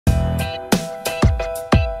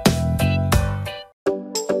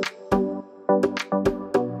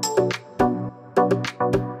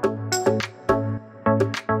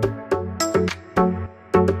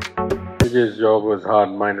job was hard,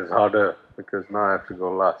 mine is harder because now I have to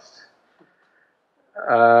go last.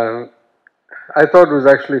 I thought it was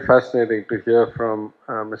actually fascinating to hear from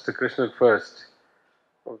Mr. Krishnan first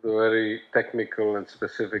of the very technical and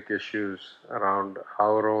specific issues around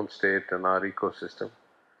our own state and our ecosystem.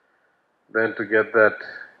 Then to get that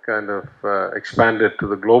kind of expanded to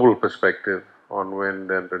the global perspective on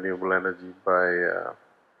wind and renewable energy by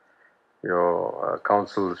your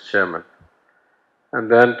council's chairman. And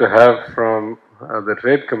then to have from the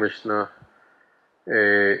Trade Commissioner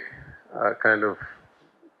a kind of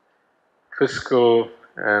fiscal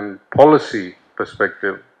and policy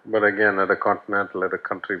perspective, but again at a continental, at a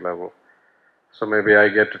country level. So maybe I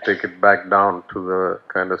get to take it back down to the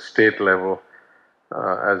kind of state level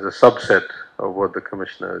as a subset of what the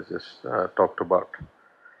Commissioner has just talked about.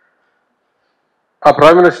 Our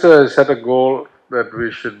Prime Minister has set a goal that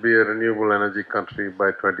we should be a renewable energy country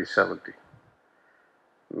by 2070.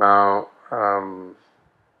 Now,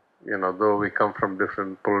 though we come from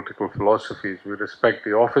different political philosophies, we respect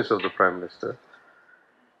the office of the Prime Minister.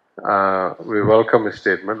 We welcome his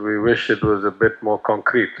statement. We wish it was a bit more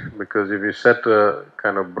concrete, because if you set a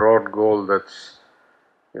kind of broad goal that's,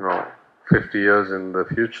 50 years in the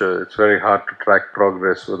future, it's very hard to track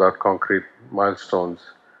progress without concrete milestones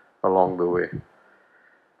along the way.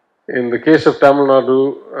 In the case of Tamil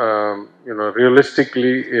Nadu,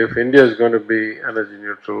 realistically, if India is going to be energy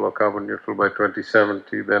neutral or carbon neutral by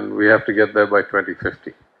 2070, then we have to get there by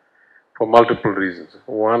 2050 for multiple reasons.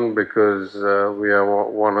 One, because we are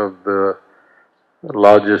one of the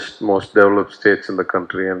largest, most developed states in the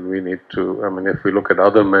country, and we need to, if we look at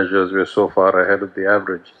other measures, we're so far ahead of the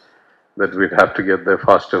average that we'd have to get there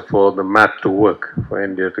faster for the math to work for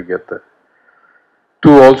India to get there.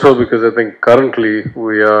 Two, also because I think currently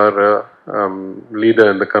we are a leader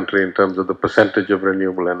in the country in terms of the percentage of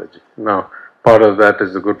renewable energy. Now, part of that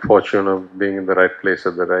is the good fortune of being in the right place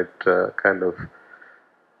at the right kind of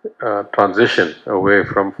transition away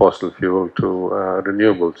from fossil fuel to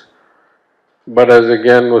renewables. But as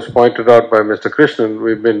again was pointed out by Mr. Krishnan,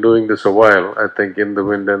 we've been doing this a while. I think in the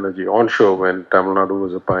wind energy, onshore wind, Tamil Nadu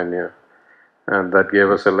was a pioneer. And that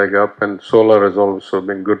gave us a leg up, and solar has also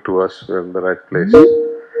been good to us. We're in the right place.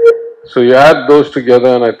 So you add those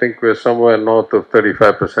together, and I think we're somewhere north of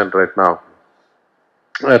 35% right now.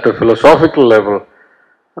 At a philosophical level,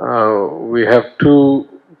 we have two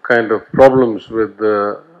kind of problems with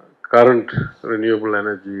the current renewable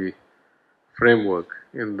energy framework,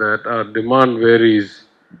 in that our demand varies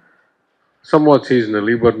somewhat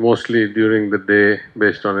seasonally, but mostly during the day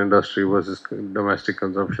based on industry versus domestic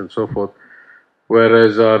consumption and so forth.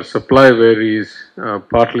 Whereas our supply varies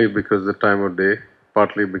partly because of the time of day,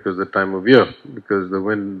 partly because of the time of year, because the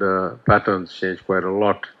wind patterns change quite a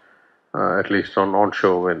lot, at least on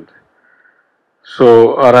onshore wind.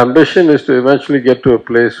 So our ambition is to eventually get to a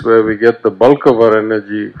place where we get the bulk of our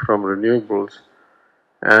energy from renewables,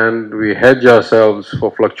 and we hedge ourselves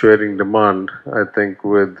for fluctuating demand, I think,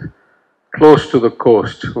 with close to the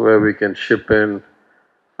coast where we can ship in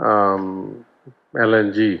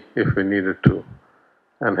LNG if we needed to,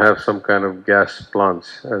 and have some kind of gas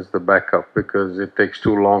plants as the backup, because it takes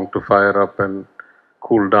too long to fire up and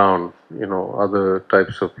cool down, other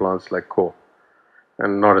types of plants like coal,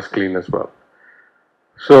 and not as clean as well.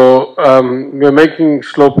 So we're making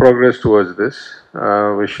slow progress towards this.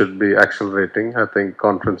 We should be accelerating. I think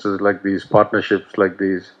conferences like these, partnerships like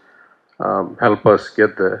these, help us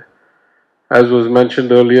get there. As was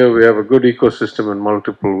mentioned earlier, we have a good ecosystem in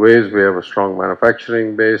multiple ways. We have a strong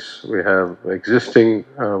manufacturing base. We have existing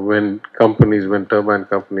wind companies, wind turbine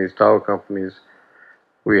companies, tower companies.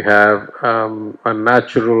 We have a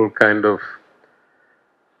natural kind of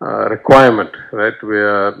requirement, right? We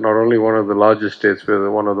are not only one of the largest states, we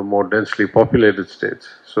are one of the more densely populated states.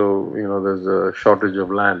 So, there's a shortage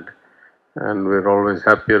of land, and we're always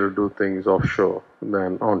happier to do things offshore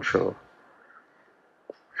than onshore.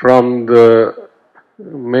 From the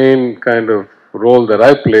main kind of role that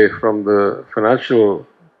I play from the financial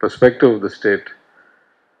perspective of the state,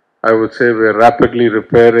 I would say we're rapidly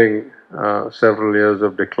repairing several years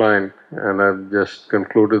of decline, and I've just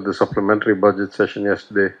concluded the supplementary budget session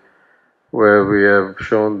yesterday, where we have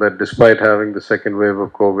shown that despite having the second wave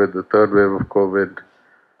of COVID, the third wave of COVID,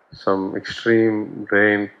 some extreme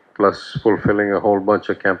rain, plus fulfilling a whole bunch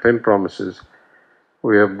of campaign promises,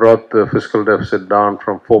 we have brought the fiscal deficit down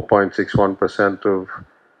from 4.61% of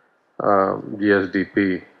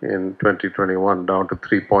GSDP in 2021 down to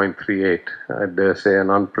 3.38. I dare say an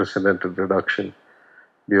unprecedented reduction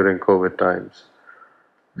during COVID times.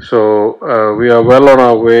 So we are well on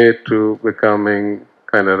our way to becoming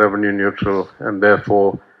kind of revenue neutral, and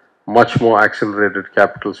therefore much more accelerated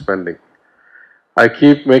capital spending. I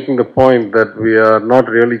keep making the point that we are not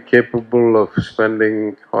really capable of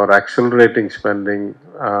spending or accelerating spending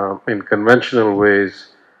in conventional ways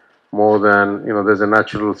more than, there's a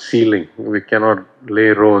natural ceiling. We cannot lay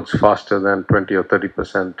roads faster than 20 or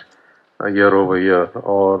 30% year over year,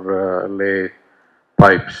 or lay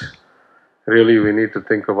pipes. Really, we need to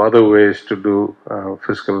think of other ways to do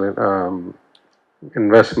fiscal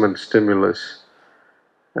investment stimulus.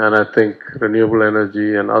 And I think renewable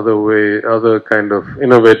energy and other kind of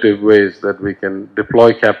innovative ways that we can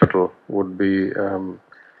deploy capital would be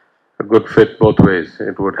a good fit both ways.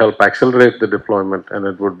 It would help accelerate the deployment, and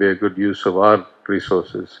it would be a good use of our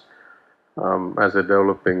resources as a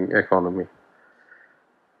developing economy.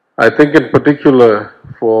 I think in particular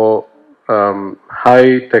for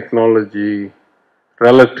high technology,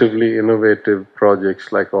 relatively innovative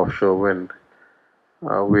projects like offshore wind,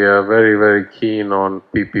 we are very, very keen on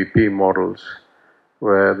PPP models,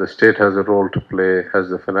 where the state has a role to play, has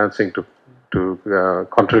the financing to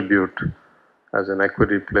contribute as an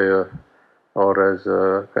equity player or as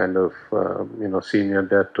a kind of senior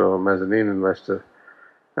debt or mezzanine investor,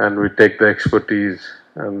 and we take the expertise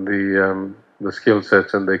and the skill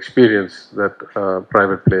sets and the experience that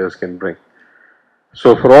private players can bring.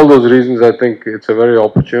 So for all those reasons, I think it's a very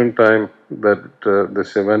opportune time that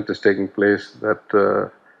this event is taking place, that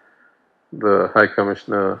the High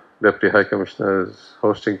Commissioner, Deputy High Commissioner is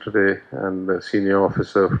hosting today, and the senior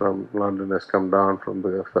officer from London has come down from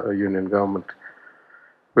the union government.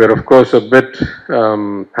 We are, of course, a bit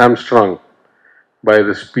hamstrung by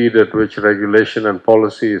the speed at which regulation and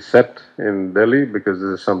policy is set in Delhi, because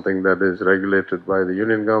this is something that is regulated by the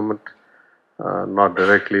union government, not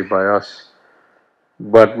directly by us.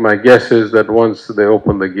 But my guess is that once they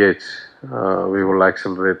open the gates, we will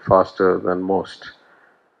accelerate faster than most.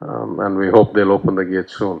 And we hope they'll open the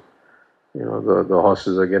gates soon. The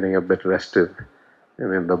horses are getting a bit restive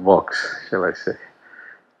in the box, shall I say.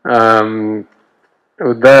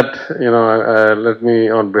 With that, let me,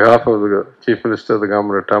 on behalf of the Chief Minister of the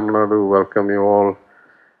Government of Tamil Nadu, welcome you all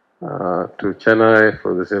to Chennai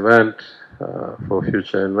for this event, for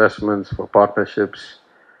future investments, for partnerships.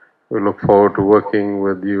 We look forward to working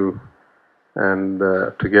with you and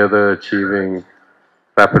together achieving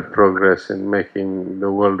rapid progress in making the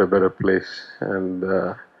world a better place and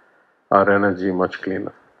our energy much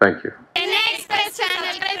cleaner. Thank you.